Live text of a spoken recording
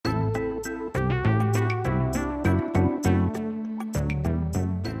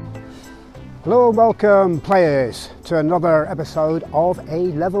Hello and welcome players to another episode of A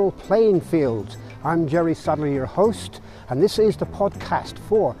Level Playing Field. I'm Jerry Sadler, your host, and this is the podcast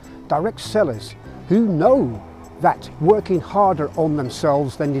for direct sellers who know that working harder on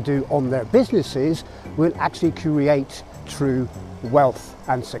themselves than they do on their businesses will actually create true wealth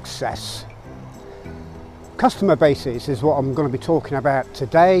and success. Customer bases is what I'm going to be talking about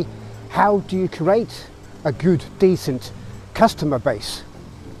today. How do you create a good, decent customer base?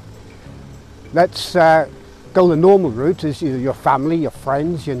 Let's go the normal route, is your family, your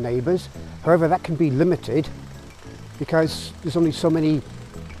friends, your neighbours. However, that can be limited because there's only so many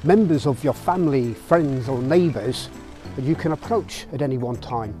members of your family, friends or neighbours that you can approach at any one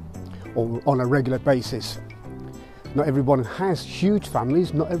time or on a regular basis. Not everyone has huge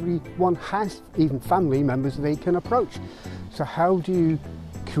families, not everyone has even family members they can approach. So how do you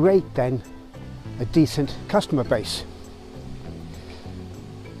create then a decent customer base?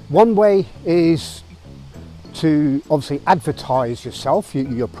 One way is to obviously advertise yourself,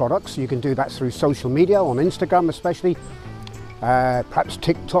 your products. You can do that through social media, on Instagram especially, perhaps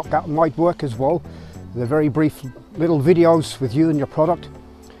TikTok, that might work as well. They're very brief little videos with you and your product,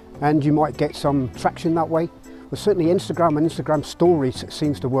 and you might get some traction that way. Well, certainly Instagram and Instagram stories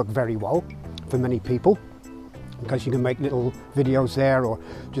seems to work very well for many people because you can make little videos there or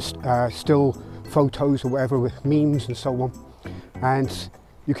just still photos or whatever with memes and so on. And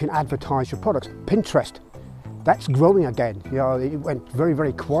you can advertise your products. Pinterest, that's growing again. You know, it went very,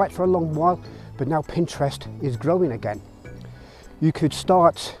 very quiet for a long while, but now Pinterest is growing again. You could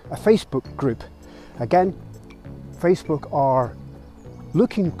start a Facebook group. Again, Facebook are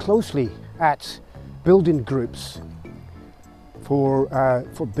looking closely at building groups for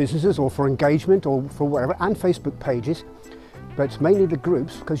businesses or for engagement or for whatever, and Facebook pages, but mainly the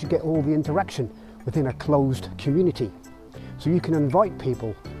groups because you get all the interaction within a closed community. So you can invite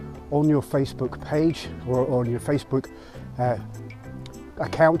people on your Facebook page or on your Facebook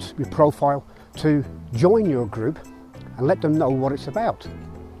account, your profile, to join your group and let them know what it's about.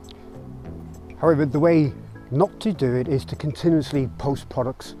 However, the way not to do it is to continuously post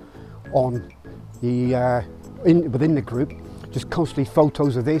products on the within the group, just constantly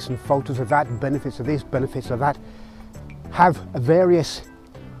photos of this and photos of that, and benefits of this, benefits of that. Have a various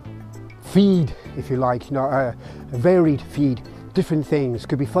feed, if you like, a varied feed, different things.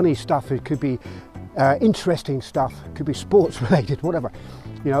 Could be funny stuff, it could be interesting stuff, it could be sports related, whatever.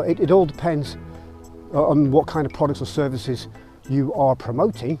 You know, it all depends on what kind of products or services you are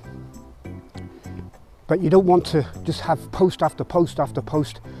promoting. But you don't want to just have post after post after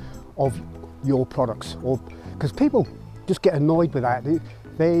post of your products, or because people just get annoyed with that.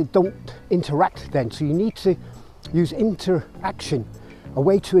 They don't interact then, so you need to use interaction, a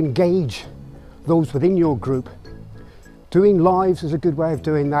way to engage those within your group. Doing lives is a good way of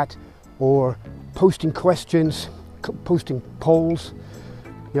doing that, or posting questions, posting polls.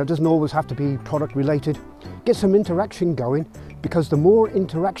 You know, it doesn't always have to be product related. Get some interaction going, because the more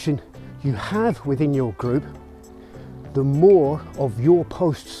interaction you have within your group, the more of your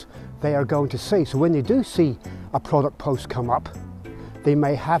posts they are going to see. So when they do see a product post come up, they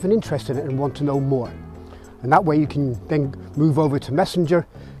may have an interest in it and want to know more. And that way you can then move over to Messenger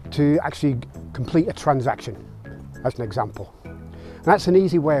to actually complete a transaction, as an example. And that's an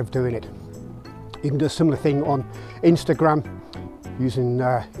easy way of doing it. You can do a similar thing on Instagram, using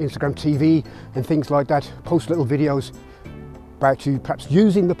Instagram TV and things like that. Post little videos about you perhaps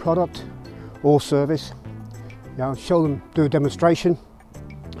using the product or service. You know, show them, do a demonstration,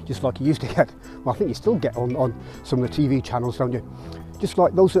 just like you used to get. Well, I think you still get on some of the TV channels, don't you? Just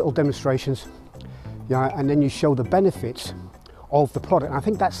like those little demonstrations. Yeah, and then you show the benefits of the product. And I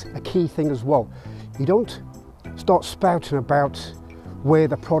think that's a key thing as well. You don't start spouting about where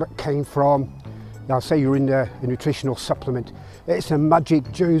the product came from. You know, say you're in a nutritional supplement. It's a magic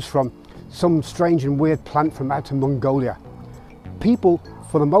juice from some strange and weird plant from out of Mongolia. People,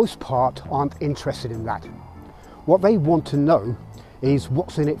 for the most part, aren't interested in that. What they want to know is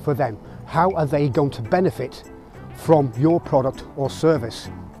what's in it for them. How are they going to benefit from your product or service?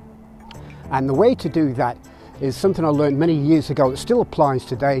 And the way to do that is something I learned many years ago that still applies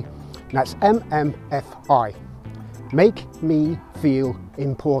today, and that's MMFI. Make me feel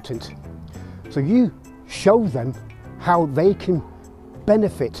important. So you show them how they can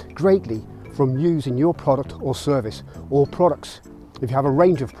benefit greatly from using your product or service, or products. If you have a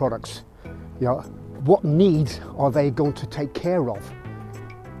range of products, you know, what needs are they going to take care of?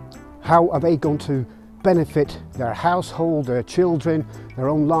 How are they going to benefit their household, their children, their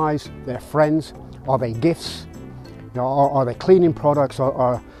own lives, their friends? Are they gifts? You know, are they cleaning products,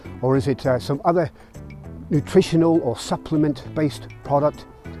 or is it some other nutritional or supplement based product?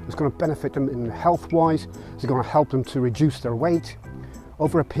 It's going to benefit them in health-wise. Is it going to help them to reduce their weight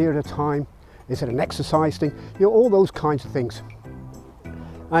over a period of time? Is it an exercise thing? You know, all those kinds of things.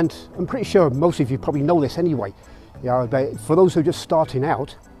 And I'm pretty sure most of you probably know this anyway. You know, for those who are just starting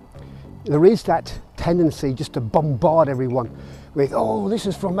out, there is that tendency just to bombard everyone with, oh, this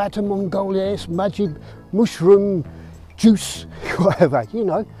is from Outer Mongolia, it's magic mushroom juice, whatever, you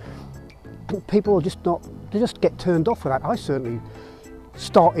know. And people are just not, they just get turned off with that. I certainly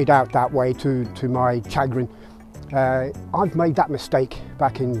started out that way to my chagrin. I've made that mistake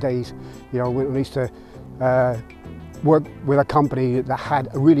back in days, you know, when I used to work with a company that had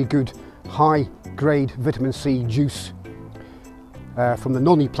a really good high grade vitamin C juice from the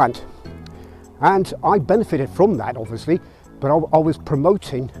noni plant. And I benefited from that, obviously, but I was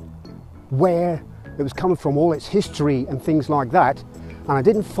promoting where it was coming from, all its history and things like that, and I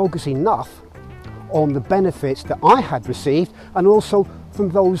didn't focus enough on the benefits that I had received, and also from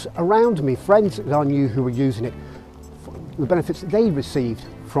those around me, friends that I knew who were using it, the benefits that they received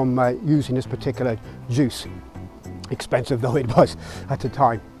from using this particular juice, expensive though it was at the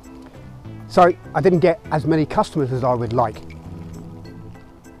time. So I didn't get as many customers as I would like.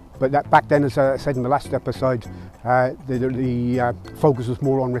 But that back then, as I said in the last episode, the focus was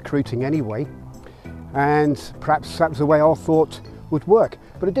more on recruiting anyway, and perhaps that was the way I thought would work.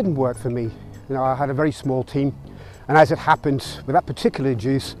 But it didn't work for me. You know, I had a very small team, and as it happened with that particular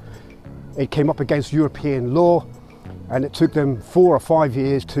juice, it came up against European law, and it took them 4 or 5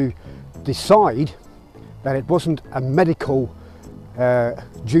 years to decide that it wasn't a medical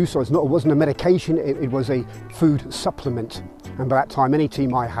juice, or it wasn't a medication, it was a food supplement. And by that time, any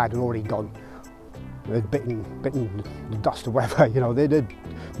team I had already gone. They'd bitten the dust or whatever, you know, they'd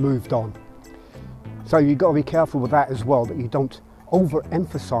moved on. So you've got to be careful with that as well, that you don't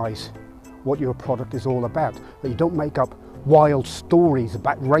overemphasize what your product is all about, that you don't make up wild stories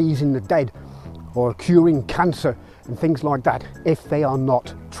about raising the dead or curing cancer and things like that if they are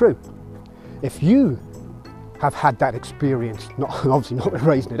not true. If you have had that experience, not obviously not with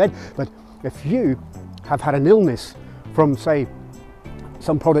raising the dead, but if you have had an illness from, say,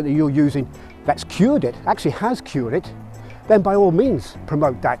 some product that you're using that's cured it, actually has cured it, then by all means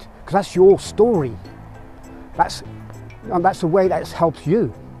promote that, because that's your story. That's the way that's helped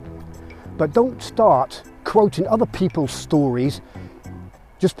you. But don't start quoting other people's stories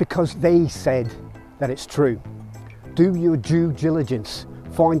just because they said that it's true. Do your due diligence.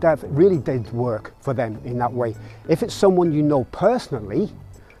 Find out if it really did work for them in that way. If it's someone you know personally,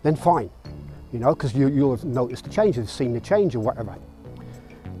 then fine. You know, because you'll have noticed the change, you've seen the change or whatever.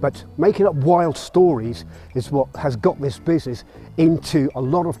 But making up wild stories is what has got this business into a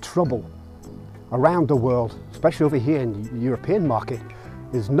lot of trouble around the world, especially over here in the European market.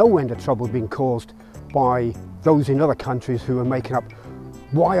 There's no end of trouble being caused by those in other countries who are making up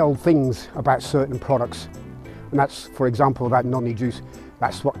wild things about certain products. And that's, for example, that noni juice.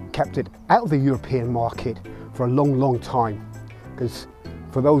 That's what kept it out of the European market for a long, long time. Because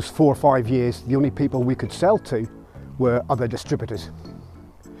for those 4 or 5 years, the only people we could sell to were other distributors.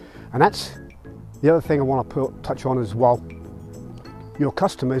 And that's the other thing I want to touch on as well. Your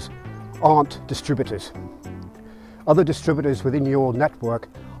customers aren't distributors. Other distributors within your network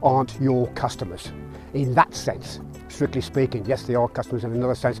aren't your customers. In that sense, strictly speaking, yes, they are customers in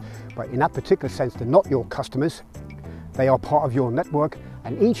another sense, but in that particular sense, they're not your customers. They are part of your network,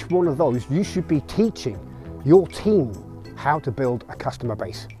 and each one of those, you should be teaching your team how to build a customer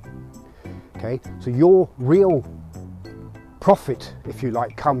base. Okay, so your real profit, if you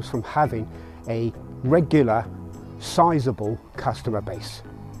like, comes from having a regular, sizable customer base.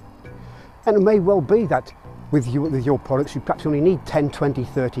 And it may well be that with your products, you perhaps only need 10, 20,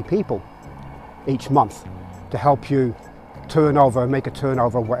 30 people each month to help you make a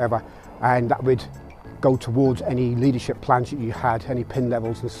turnover, whatever, and that would go towards any leadership plans that you had, any pin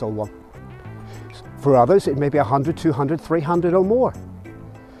levels and so on. For others, it may be 100, 200, 300 or more.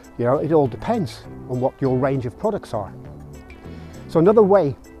 You know, it all depends on what your range of products are. So another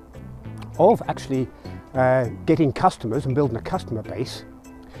way of actually getting customers and building a customer base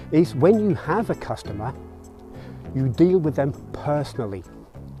is when you have a customer, you deal with them personally.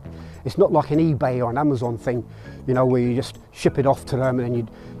 It's not like an eBay or an Amazon thing, you know, where you just ship it off to them and then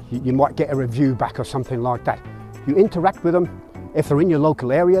you might get a review back or something like that. You interact with them. If they're in your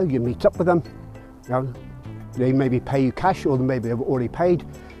local area, you meet up with them. You know, they maybe pay you cash, or they maybe have already paid.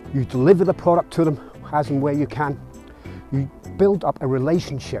 You deliver the product to them as and where you can. You build up a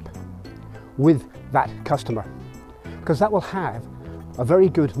relationship with that customer, because that will have a very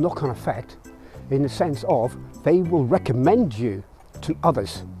good knock-on effect in the sense of they will recommend you to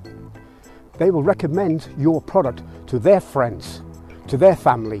others. They will recommend your product to their friends, to their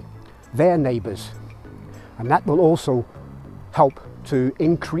family, their neighbours, and that will also help to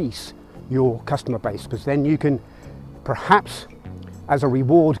increase your customer base, because then you can perhaps as a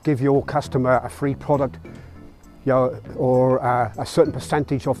reward give your customer a free product, you know, or a certain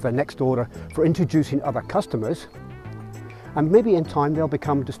percentage of their next order for introducing other customers, and maybe in time they'll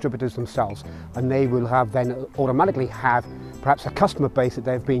become distributors themselves, and they will have then automatically have perhaps a customer base that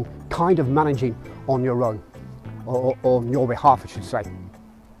they've been kind of managing on your own, or on your behalf I should say.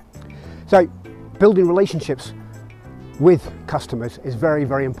 So building relationships with customers is very,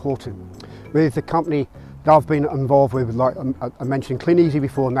 very important. With the company that I've been involved with, like I mentioned Clean Easy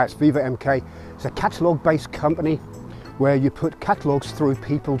before, and that's Viva MK. It's a catalogue based company where you put catalogues through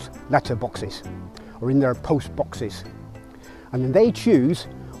people's letter boxes or in their post boxes, and then they choose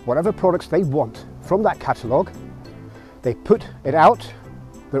whatever products they want from that catalogue. They put it out,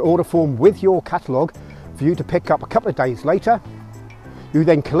 their order form, with your catalogue for you to pick up a couple of days later. You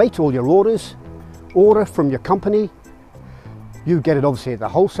then collate all your orders, order from your company, you get it obviously at the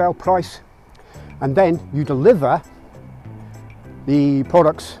wholesale price, and then you deliver the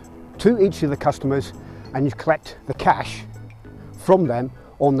products to each of the customers and you collect the cash from them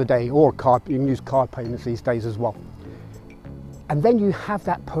on the day, or card, you can use card payments these days as well. And then you have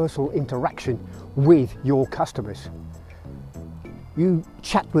that personal interaction with your customers. You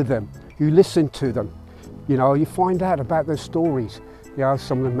chat with them, you listen to them, you know, you find out about their stories. You know,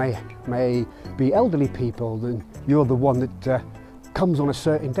 some of them may be elderly people, and you're the one that comes on a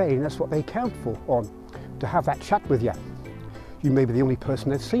certain day, and that's what they count for, on to have that chat with you. You may be the only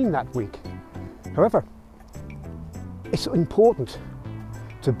person they've seen that week. However, it's important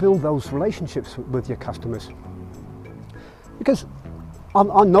to build those relationships with your customers, because I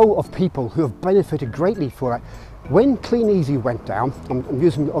know of people who have benefited greatly for it. When Clean Easy went down, I'm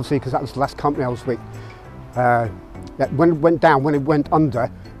using obviously because that was the last company I was with, when it went down, when it went under,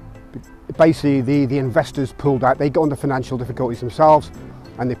 basically the investors pulled out. They got into financial difficulties themselves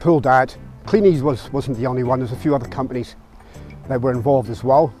and they pulled out. Clean Easy wasn't the only one, there's a few other companies that were involved as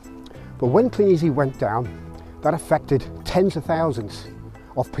well. But when Clean Easy went down, that affected tens of thousands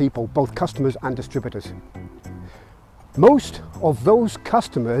of people, both customers and distributors. Most of those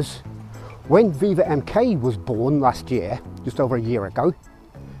customers, when Viva MK was born last year, just over a year ago,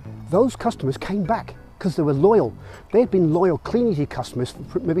 those customers came back because they were loyal. They'd been loyal Clean Easy customers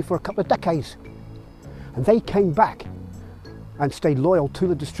maybe for a couple of decades, and they came back and stayed loyal to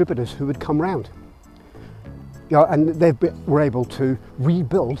the distributors who would come round. You know, and they were able to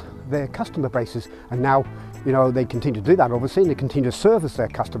rebuild their customer bases, and now, you know, they continue to do that obviously, and they continue to service their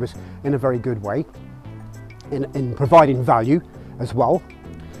customers in a very good way, in providing value as well,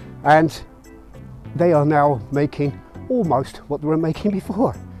 and they are now making almost what they were making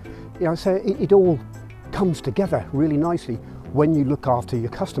before. You know, so it all comes together really nicely when you look after your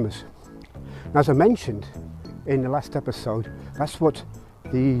customers. And as I mentioned in the last episode, that's what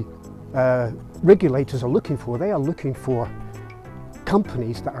the regulators are looking for. They are looking for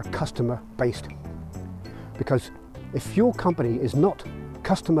companies that are customer based, because if your company is not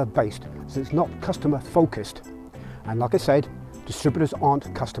customer based, so it's not customer focused, and like I said, distributors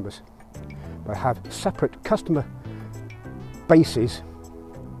aren't customers but have separate customer bases.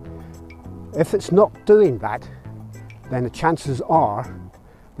 If it's not doing that, then the chances are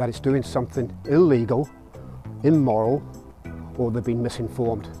that it's doing something illegal, immoral, or they've been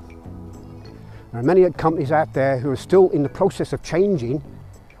misinformed. There are many companies out there who are still in the process of changing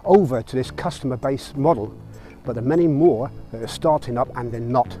over to this customer-based model, but there are many more that are starting up and they're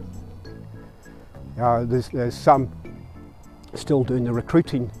not. There's some still doing the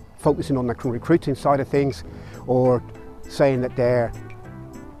recruiting, focusing on the recruiting side of things, or saying that their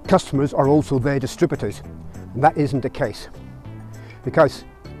customers are also their distributors, and that isn't the case, because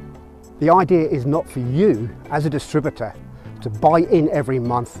the idea is not for you as a distributor to buy in every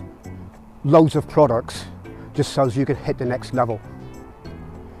month loads of products just so as you can hit the next level.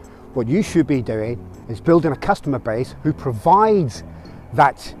 What you should be doing is building a customer base who provides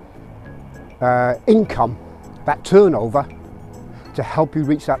that income, that turnover, to help you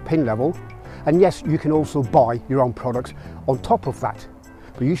reach that pin level. And yes, you can also buy your own products on top of that,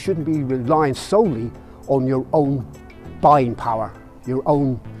 but you shouldn't be relying solely on your own buying power, your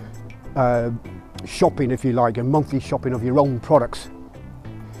own shopping, if you like, a monthly shopping of your own products.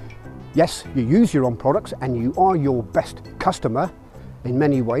 Yes, you use your own products and you are your best customer in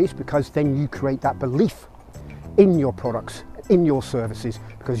many ways, because then you create that belief in your products, in your services,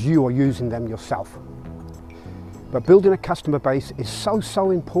 because you are using them yourself. But building a customer base is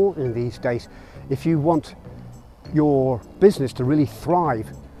so important these days if you want your business to really thrive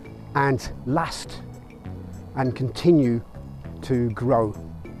and last and continue to grow.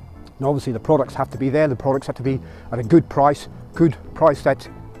 And obviously the products have to be there, the products have to be at a good price that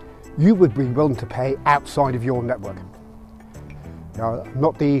you would be willing to pay outside of your network.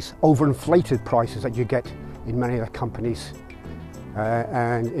 Not these overinflated prices that you get in many of the companies.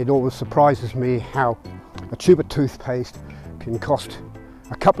 And it always surprises me how a tube of toothpaste can cost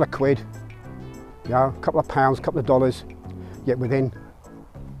a couple of quid, a couple of pounds, a couple of dollars, yet within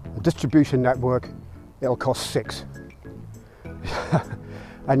a distribution network it'll cost $6.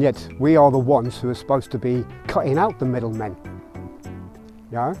 And yet we are the ones who are supposed to be cutting out the middlemen.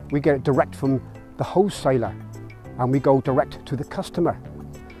 We get it direct from the wholesaler and we go direct to the customer.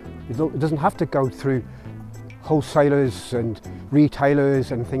 It doesn't have to go through wholesalers and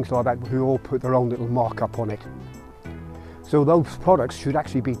retailers and things like that who all put their own little markup on it. So those products should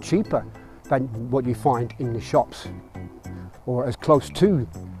actually be cheaper than what you find in the shops, or as close to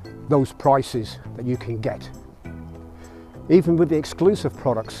those prices that you can get. Even with the exclusive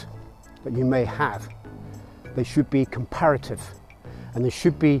products that you may have, they should be comparative and they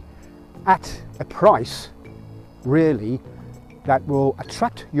should be at a price really that will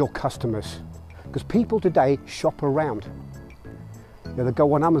attract your customers, because people today shop around. They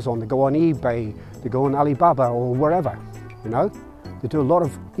go on Amazon, they go on eBay, they go on Alibaba or wherever, They do a lot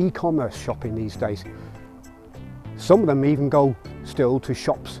of e-commerce shopping these days. Some of them even go still to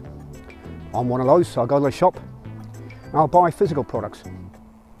shops. I'm one of those, so I'll go to the shop and I'll buy physical products.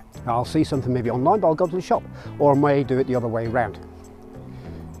 I'll see something maybe online, but I'll go to the shop, or I may do it the other way around.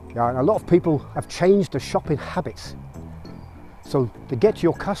 And a lot of people have changed their shopping habits. So to get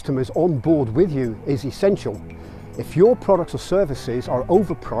your customers on board with you is essential. If your products or services are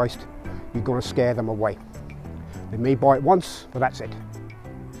overpriced, you're going to scare them away. They may buy it once, but that's it.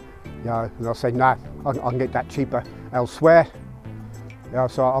 And they'll say, nah, I can get that cheaper elsewhere.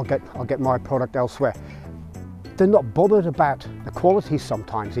 So I'll get my product elsewhere. They're not bothered about the quality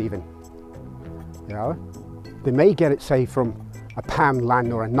sometimes even. They may get it, say, from a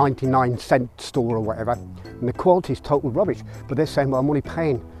Poundland or a 99-cent store or whatever, and the quality is total rubbish, but they're saying, well, I'm only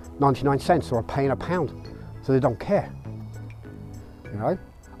paying 99 cents or I'm paying £1, so they don't care.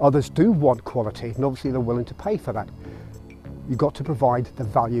 Others do want quality, and obviously they're willing to pay for that. You've got to provide the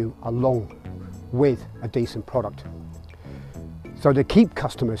value along with a decent product. So to keep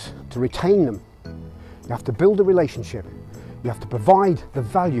customers, to retain them, you have to build a relationship. You have to provide the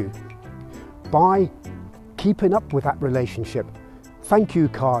value by keeping up with that relationship. Thank you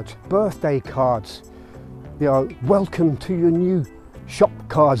cards, birthday cards, welcome to your new shop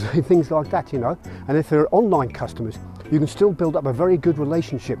cards, things like that, And if they're online customers, you can still build up a very good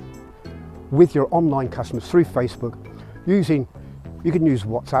relationship with your online customers through Facebook. You can use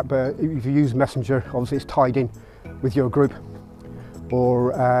WhatsApp, but if you use Messenger, obviously it's tied in with your group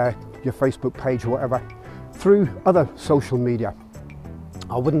or your Facebook page or whatever, through other social media.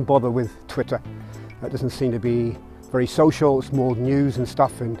 I wouldn't bother with Twitter. That doesn't seem to be very social. It's more news and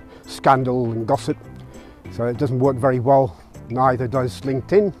stuff and scandal and gossip. So it doesn't work very well. Neither does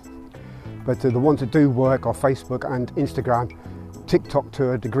LinkedIn. But the ones that do work are Facebook and Instagram, TikTok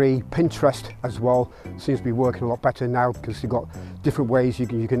to a degree, Pinterest as well. Seems to be working a lot better now because you've got different ways you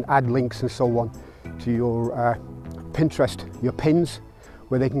can add links and so on to your Pinterest, your pins,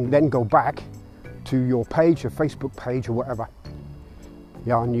 where they can then go back to your page, your Facebook page or whatever.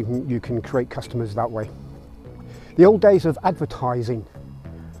 And you can create customers that way. The old days of advertising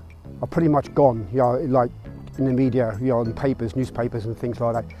are pretty much gone, like in the media, in papers, newspapers and things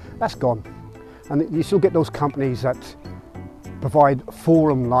like that. That's gone. And you still get those companies that provide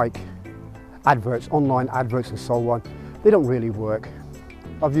forum-like adverts, online adverts and so on. They don't really work.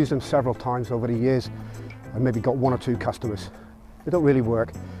 I've used them several times over the years and maybe got 1 or 2 customers. They don't really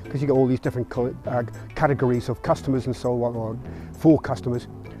work because you get all these different categories of customers and so on, or for customers,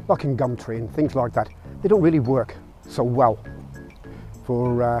 like in Gumtree and things like that. They don't really work so well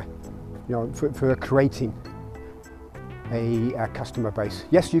for creating a customer base.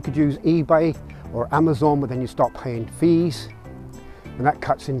 Yes, you could use eBay or Amazon, but then you start paying fees, and that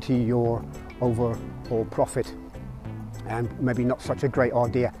cuts into your overall profit, and maybe not such a great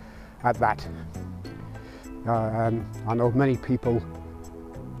idea at that. I know many people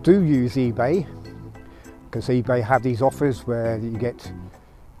do use eBay because eBay have these offers where you get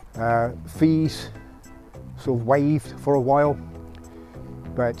fees sort of waived for a while,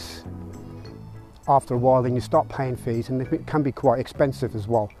 but after a while then you start paying fees, and it can be quite expensive as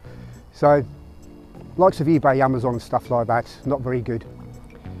well. So likes of eBay, Amazon and stuff like that, not very good.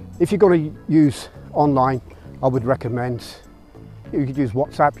 If you're going to use online, I would recommend you could use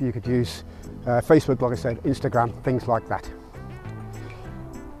WhatsApp, you could use Facebook, like I said, Instagram, things like that.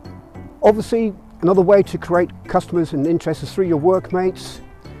 Obviously Another way to create customers and interest is through your workmates.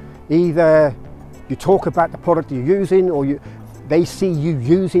 Either you talk about the product you're using, or they see you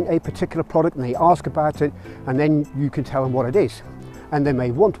using a particular product and they ask about it, and then you can tell them what it is. And they may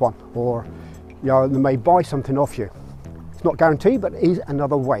want one, or they may buy something off you. It's not guaranteed, but it is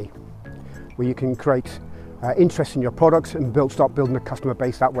another way where you can create interest in your products and start building a customer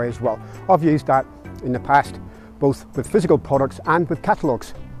base that way as well. I've used that in the past, both with physical products and with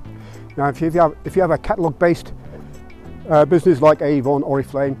catalogues. Now, if you have a catalogue-based business like Avon,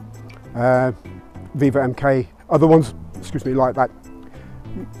 Oriflame, Viva MK, other ones, like that,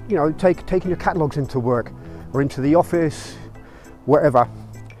 taking your catalogues into work or into the office, wherever,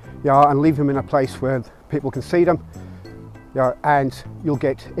 and leave them in a place where people can see them, and you'll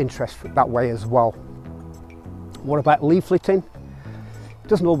get interest that way as well. What about leafleting? It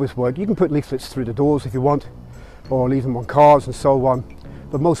doesn't always work. You can put leaflets through the doors if you want, or leave them on cars and so on.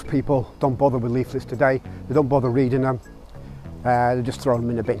 But most people don't bother with leaflets today. They don't bother reading them. They just throw them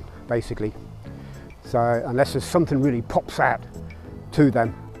in the bin, basically. So unless there's something really pops out to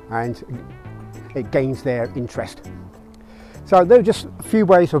them and it gains their interest. So there are just a few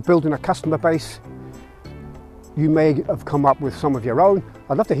ways of building a customer base. You may have come up with some of your own.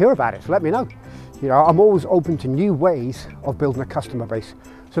 I'd love to hear about it, so let me know. I'm always open to new ways of building a customer base.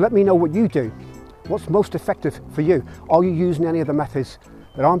 So let me know what you do. What's most effective for you? Are you using any of the methods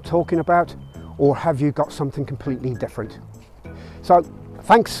that I'm talking about, or have you got something completely different? So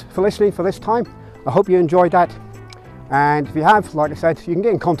thanks for listening for this time. I hope you enjoyed that. And if you have, like I said, you can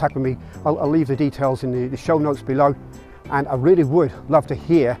get in contact with me. I'll leave the details in the show notes below. And I really would love to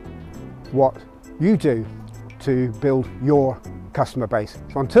hear what you do to build your customer base.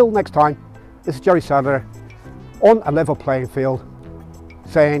 So until next time, this is Jerry Sadler on a level playing field,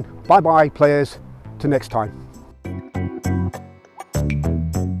 saying bye-bye players, to next time.